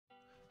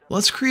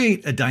Let's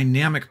create a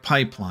dynamic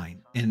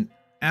pipeline in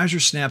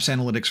Azure Synapse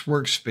Analytics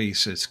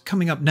workspaces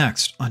coming up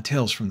next on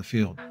Tales from the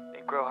Field.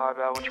 Grow hard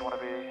about what you want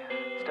to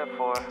be. Step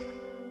 4.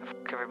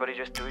 Everybody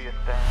just do your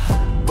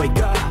thing. Wake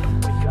up,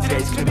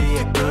 today's gonna be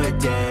a good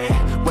day.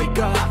 Wake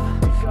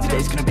up,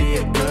 today's gonna be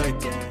a good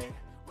day.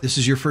 This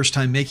is your first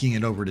time making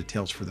it over to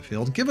Tales for the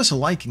Field. Give us a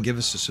like and give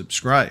us a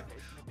subscribe.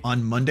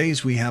 On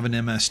Mondays, we have an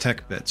MS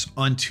Tech Bits.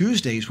 On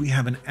Tuesdays, we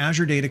have an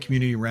Azure Data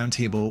Community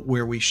Roundtable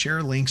where we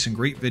share links and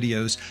great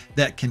videos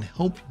that can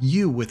help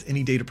you with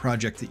any data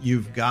project that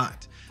you've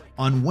got.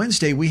 On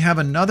Wednesday, we have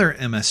another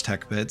MS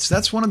Tech Bits.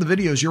 That's one of the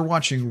videos you're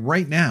watching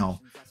right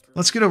now.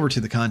 Let's get over to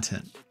the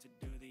content.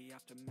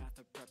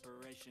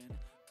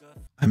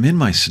 I'm in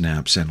my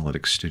Synapse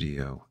Analytics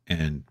studio,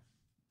 and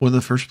one of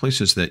the first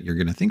places that you're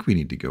going to think we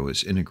need to go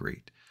is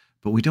integrate.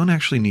 But we don't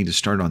actually need to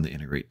start on the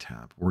integrate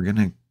tab. We're going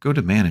to go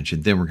to manage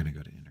and then we're going to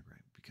go to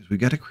integrate because we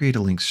got to create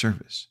a link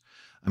service.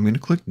 I'm going to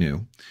click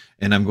new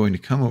and I'm going to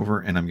come over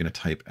and I'm going to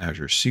type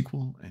Azure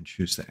SQL and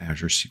choose the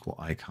Azure SQL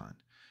icon.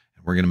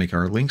 And we're going to make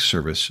our link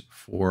service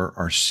for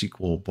our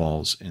SQL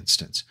Balls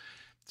instance.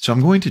 So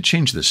I'm going to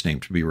change this name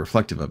to be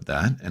reflective of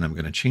that. And I'm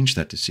going to change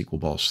that to SQL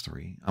Balls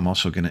 3. I'm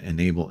also going to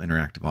enable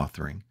interactive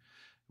authoring.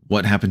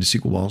 What happened to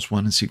SQL Balls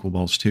 1 and SQL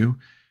Balls 2?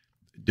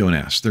 Don't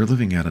ask. They're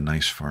living at a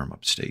nice farm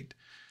upstate.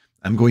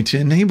 I'm going to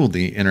enable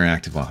the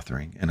interactive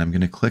authoring and I'm going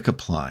to click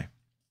apply.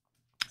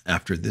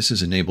 After this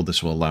is enabled,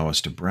 this will allow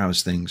us to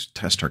browse things,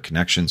 test our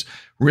connections.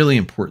 Really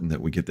important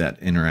that we get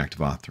that interactive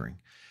authoring.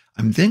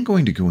 I'm then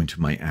going to go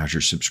into my Azure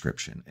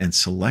subscription and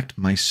select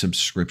my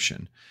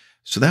subscription.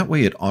 So that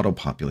way it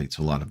auto-populates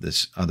a lot of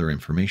this other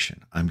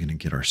information. I'm going to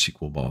get our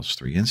SQL Balls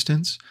 3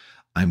 instance.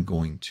 I'm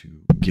going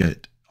to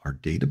get our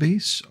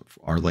database,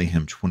 our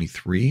Layham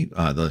 23,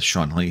 the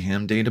Sean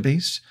Layham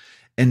database.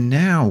 And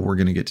now we're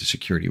going to get to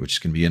security, which is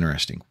going to be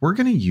interesting. We're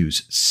going to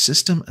use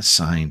system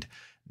assigned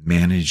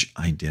manage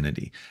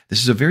identity.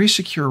 This is a very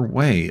secure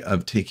way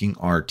of taking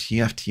our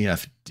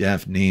TFTF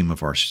dev name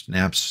of our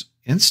Synapse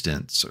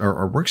instance or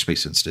our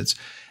workspace instance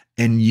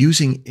and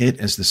using it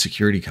as the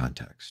security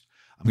context.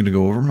 I'm going to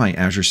go over my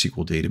Azure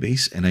SQL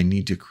database and I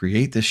need to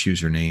create this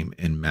username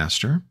in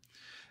master.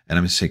 And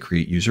I'm going to say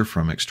create user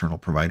from external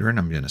provider, and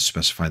I'm going to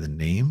specify the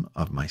name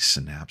of my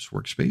Synapse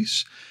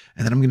workspace.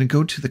 And then I'm going to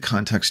go to the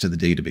context of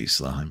the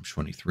database, Layham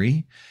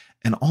 23.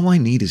 And all I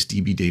need is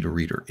DB data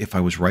reader. If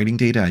I was writing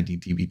data, I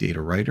need DB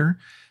data writer,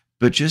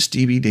 but just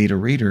DB data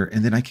reader.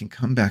 And then I can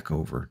come back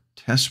over,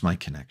 test my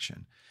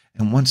connection.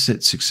 And once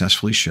it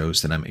successfully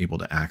shows that I'm able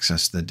to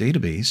access the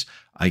database,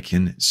 I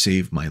can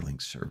save my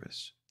link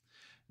service.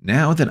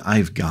 Now that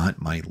I've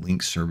got my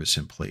link service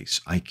in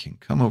place, I can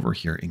come over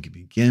here and can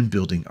begin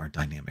building our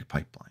dynamic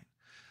pipeline.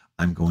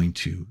 I'm going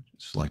to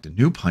select a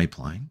new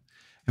pipeline,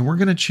 and we're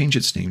going to change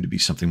its name to be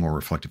something more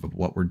reflective of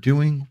what we're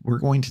doing. We're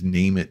going to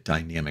name it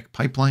Dynamic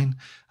Pipeline.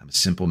 I'm a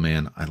simple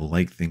man. I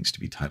like things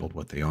to be titled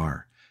what they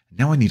are.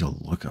 Now I need a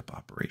lookup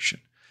operation.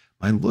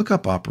 My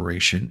lookup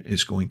operation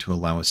is going to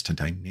allow us to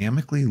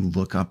dynamically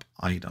look up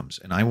items,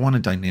 and I want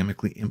to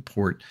dynamically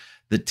import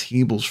the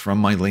tables from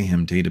my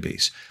Layham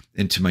database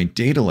into my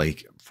data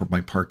lake for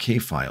my parquet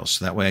files.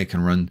 So that way I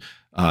can run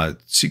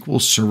SQL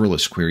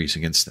serverless queries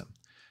against them.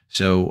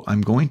 So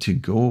I'm going to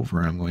go over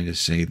and I'm going to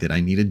say that I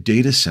need a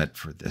data set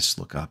for this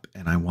lookup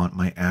and I want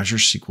my Azure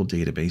SQL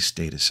database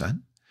data set.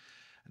 And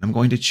I'm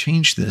going to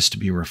change this to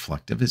be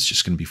reflective. It's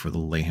just going to be for the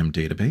Layham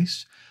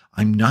database.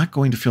 I'm not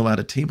going to fill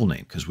out a table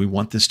name because we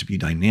want this to be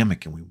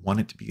dynamic and we want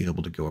it to be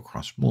able to go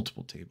across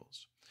multiple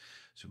tables.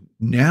 So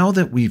now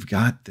that we've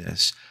got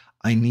this,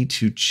 I need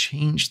to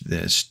change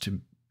this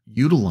to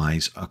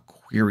utilize a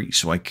query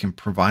so I can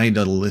provide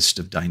a list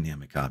of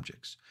dynamic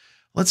objects.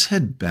 Let's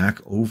head back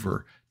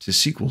over to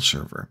SQL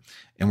Server,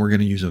 and we're going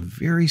to use a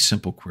very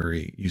simple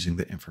query using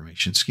the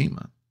information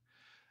schema.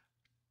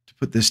 To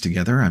put this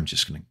together, I'm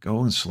just going to go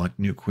and select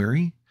new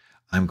query.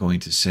 I'm going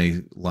to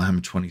say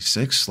Layham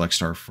 26, select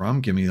star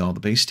from, give me all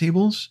the base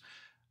tables.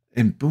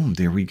 And boom,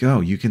 there we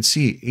go. You can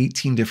see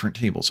 18 different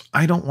tables.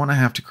 I don't want to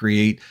have to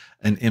create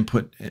an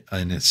input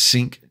and a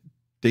sync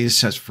data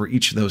sets for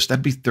each of those.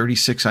 That'd be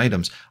 36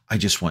 items. I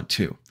just want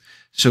 2.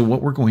 So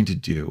what we're going to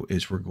do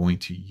is we're going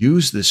to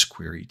use this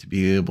query to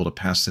be able to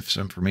pass this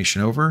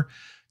information over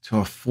to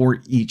a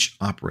ForEach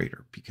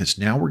operator, because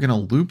now we're going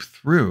to loop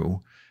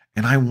through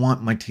and I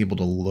want my table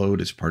to load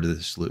as part of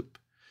this loop.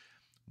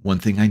 One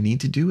thing I need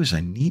to do is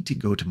I need to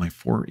go to my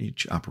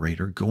ForEach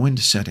operator, go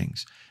into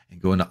settings and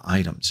go into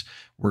items.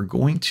 We're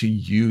going to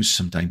use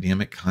some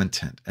dynamic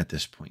content at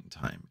this point in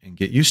time and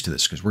get used to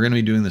this because we're going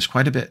to be doing this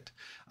quite a bit.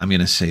 I'm going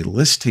to say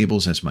list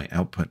tables as my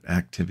output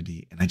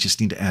activity, and I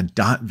just need to add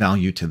dot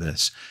value to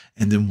this,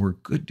 and then we're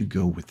good to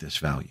go with this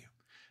value.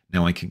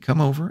 Now I can come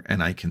over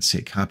and I can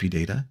say copy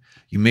data.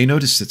 You may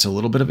notice it's a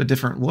little bit of a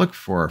different look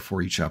for our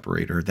ForEach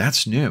operator.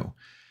 That's new.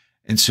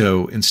 And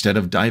so instead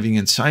of diving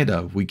inside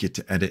of, we get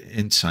to edit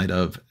inside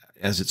of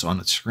as it's on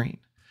its screen.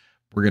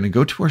 We're going to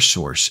go to our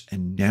source,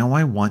 and now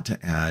I want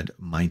to add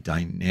my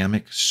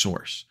dynamic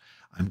source.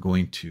 I'm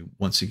going to,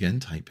 once again,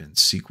 type in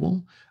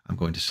SQL. I'm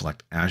going to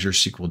select Azure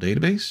SQL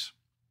Database.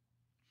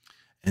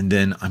 And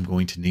then I'm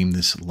going to name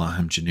this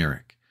Laham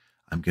generic.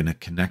 I'm going to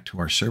connect to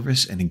our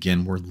service. And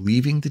again, we're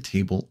leaving the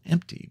table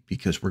empty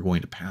because we're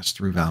going to pass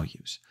through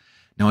values.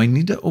 Now I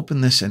need to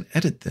open this and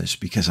edit this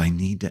because I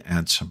need to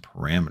add some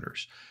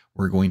parameters.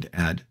 We're going to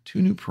add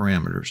 2 new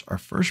parameters. Our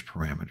first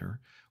parameter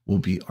will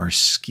be our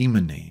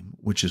schema name,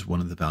 which is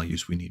one of the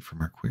values we need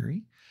from our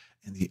query.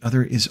 And the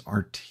other is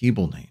our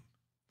table name.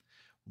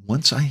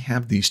 Once I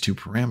have these 2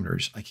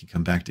 parameters, I can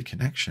come back to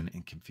connection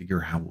and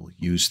configure how we'll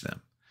use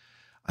them.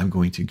 I'm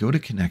going to go to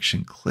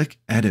connection, click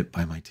edit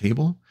by my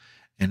table.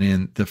 And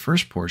in the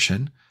first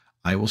portion,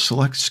 I will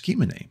select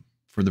schema name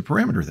for the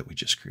parameter that we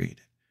just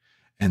created.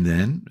 And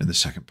then in the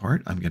second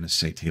part, I'm going to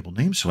say table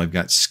name. So I've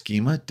got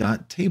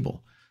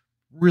schema.table.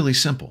 Really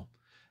simple.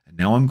 And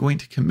now I'm going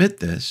to commit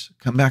this,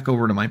 come back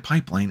over to my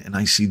pipeline, and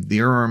I see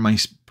there are my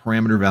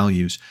parameter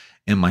values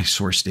in my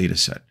source data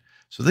set.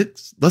 So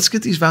let's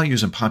get these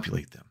values and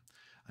populate them.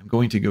 I'm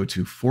going to go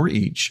to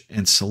ForEach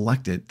and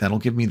select it. That'll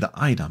give me the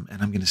item.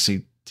 And I'm going to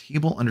say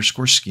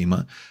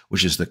table_schema,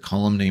 which is the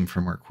column name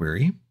from our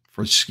query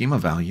for schema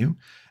value.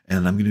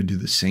 And I'm going to do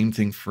the same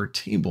thing for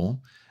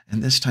table.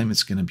 And this time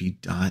it's going to be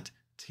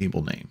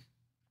 .table name.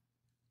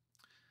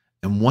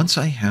 And once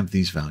I have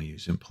these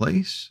values in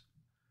place,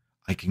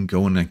 I can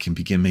go and I can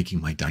begin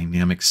making my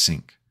dynamic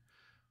sync.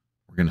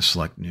 We're going to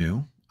select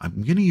new.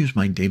 I'm going to use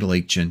my Data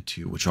Lake Gen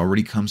 2, which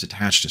already comes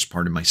attached as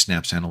part of my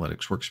Synapse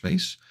Analytics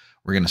workspace.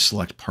 We're going to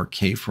select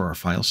parquet for our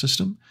file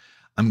system.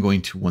 I'm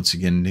going to once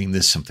again name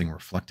this something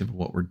reflective of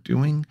what we're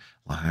doing.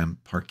 Laham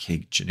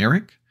parquet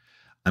generic.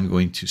 I'm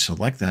going to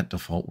select that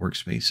default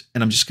workspace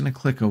and I'm just going to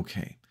click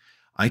OK.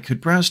 I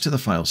could browse to the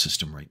file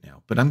system right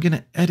now, but I'm going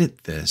to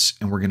edit this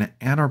and we're going to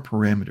add our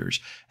parameters.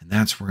 And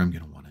that's where I'm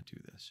going to want to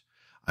do this.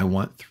 I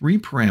want 3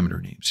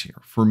 parameter names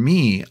here. For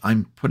me,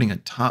 I'm putting a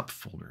top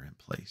folder in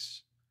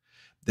place.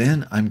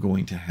 Then I'm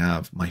going to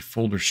have my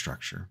folder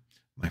structure,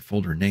 my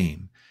folder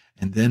name,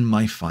 and then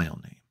my file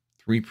name.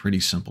 3 pretty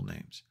simple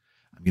names.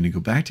 I'm going to go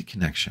back to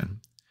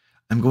connection.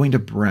 I'm going to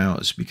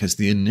browse because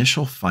the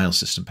initial file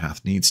system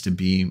path needs to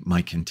be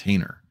my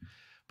container.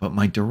 But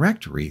my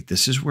directory,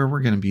 this is where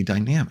we're going to be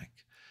dynamic.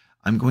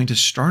 I'm going to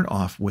start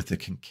off with the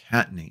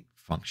concatenate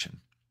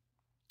function.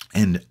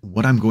 And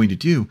what I'm going to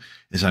do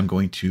is I'm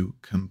going to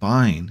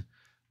combine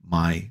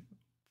my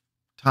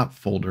top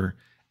folder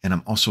and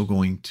I'm also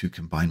going to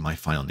combine my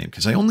file name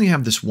because I only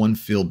have this one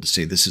field to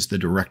say this is the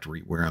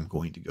directory where I'm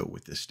going to go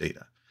with this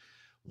data.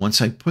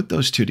 Once I put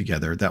those 2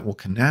 together, that will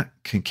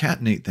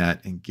concatenate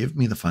that and give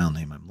me the file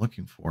name I'm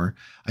looking for.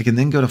 I can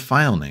then go to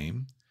file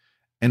name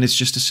and it's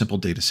just a simple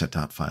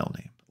dataset.file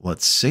name.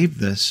 Let's save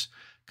this,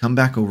 come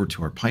back over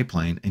to our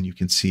pipeline, and you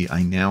can see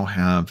I now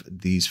have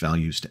these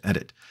values to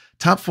edit.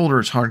 Top folder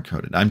is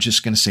hard-coded. I'm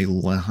just going to say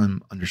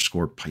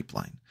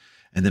Laham_pipeline.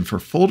 And then for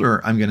folder,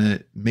 I'm going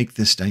to make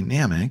this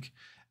dynamic,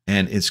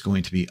 and it's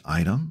going to be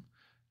item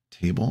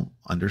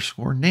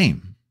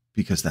table_name,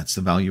 because that's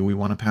the value we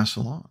want to pass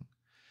along.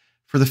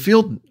 For the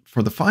field,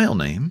 for the file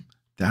name,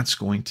 that's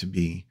going to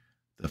be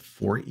the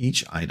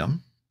ForEach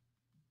item.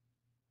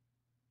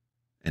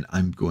 And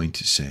I'm going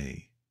to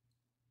say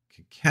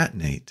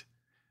concatenate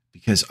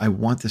because I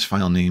want this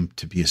file name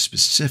to be a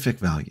specific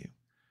value.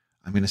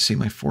 I'm going to say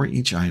my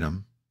ForEach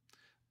item,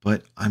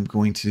 but I'm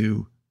going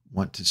to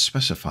want to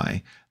specify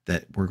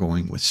that we're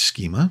going with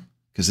schema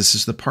because this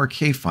is the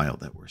parquet file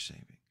that we're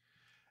saving.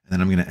 And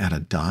then I'm going to add a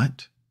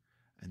dot.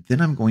 And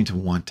then I'm going to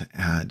want to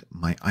add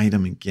my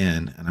item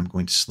again, and I'm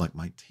going to select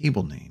my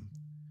table name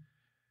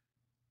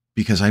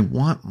because I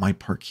want my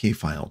parquet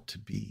file to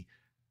be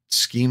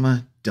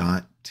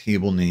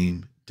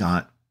schema.tablename.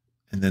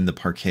 And then the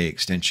parquet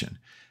extension.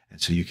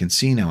 And so you can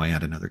see now I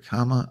add another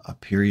comma, a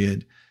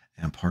period,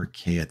 and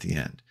parquet at the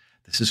end.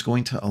 This is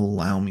going to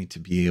allow me to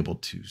be able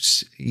to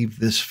save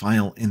this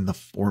file in the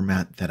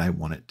format that I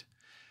want it.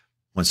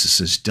 Once this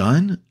is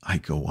done, I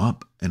go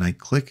up and I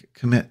click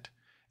commit,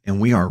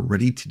 and we are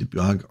ready to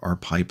debug our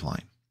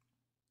pipeline.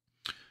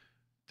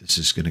 This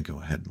is going to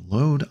go ahead and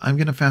load. I'm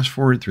going to fast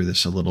forward through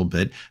this a little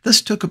bit.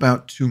 This took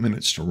about 2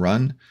 minutes to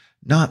run.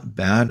 Not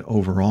bad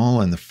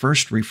overall. And the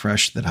first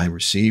refresh that I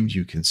received,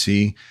 you can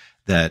see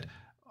that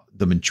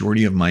the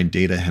majority of my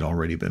data had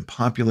already been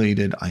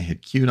populated. I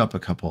had queued up a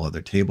couple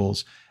other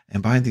tables.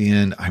 And by the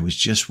end, I was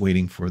just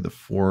waiting for the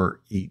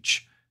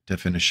ForEach to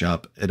finish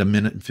up at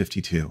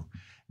 1:52.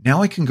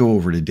 Now I can go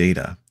over to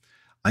data.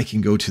 I can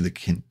go to the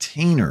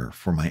container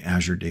for my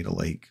Azure Data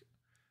Lake.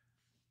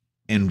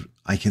 And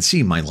I can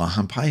see my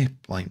Laham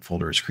pipeline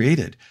folder is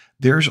created.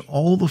 There's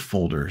all the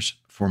folders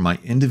for my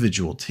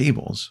individual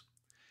tables.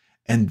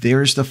 And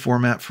there's the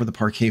format for the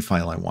parquet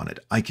file I wanted.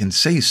 I can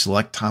say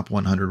select top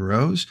 100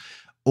 rows,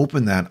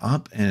 open that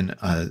up in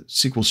a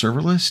SQL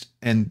Server list,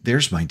 and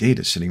there's my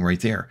data sitting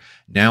right there.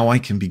 Now I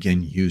can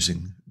begin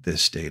using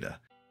this data.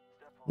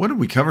 What did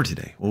we cover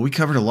today? Well, we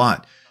covered a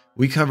lot.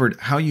 We covered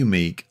how you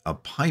make a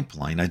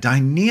pipeline, a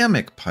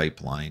dynamic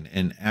pipeline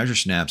in Azure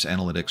Synapse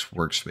Analytics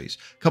workspace.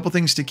 A couple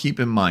things to keep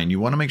in mind. You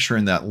want to make sure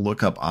in that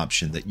lookup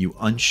option that you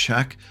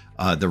uncheck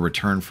the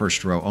return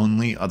first row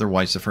only.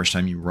 Otherwise, the first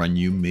time you run,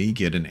 you may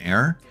get an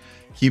error.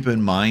 Keep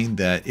in mind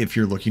that if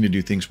you're looking to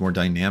do things more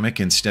dynamic,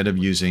 instead of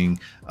using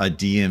a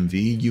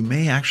DMV, you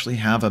may actually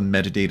have a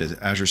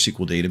metadata Azure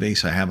SQL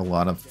database. I have a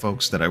lot of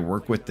folks that I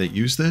work with that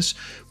use this,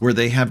 where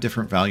they have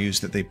different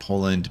values that they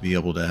pull in to be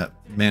able to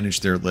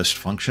manage their list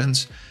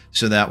functions.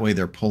 So that way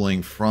they're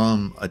pulling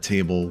from a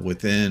table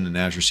within an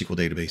Azure SQL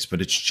database, but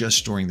it's just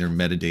storing their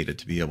metadata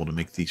to be able to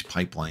make these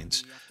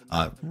pipelines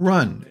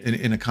run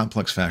in a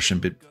complex fashion,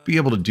 but be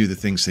able to do the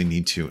things they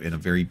need to in a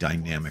very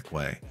dynamic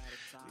way.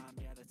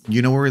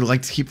 You know where we'd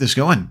like to keep this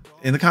going?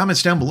 In the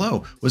comments down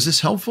below. Was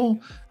this helpful?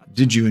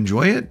 Did you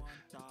enjoy it?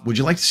 Would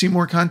you like to see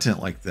more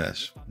content like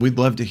this? We'd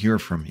love to hear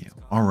from you.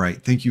 All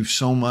right. Thank you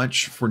so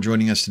much for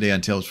joining us today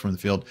on Tales from the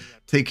Field.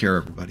 Take care,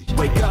 everybody.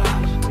 Wake up,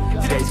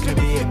 today's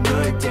gonna be a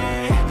good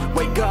day.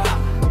 Wake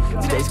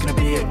up, today's gonna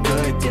be a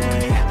good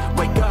day.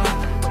 Wake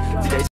up.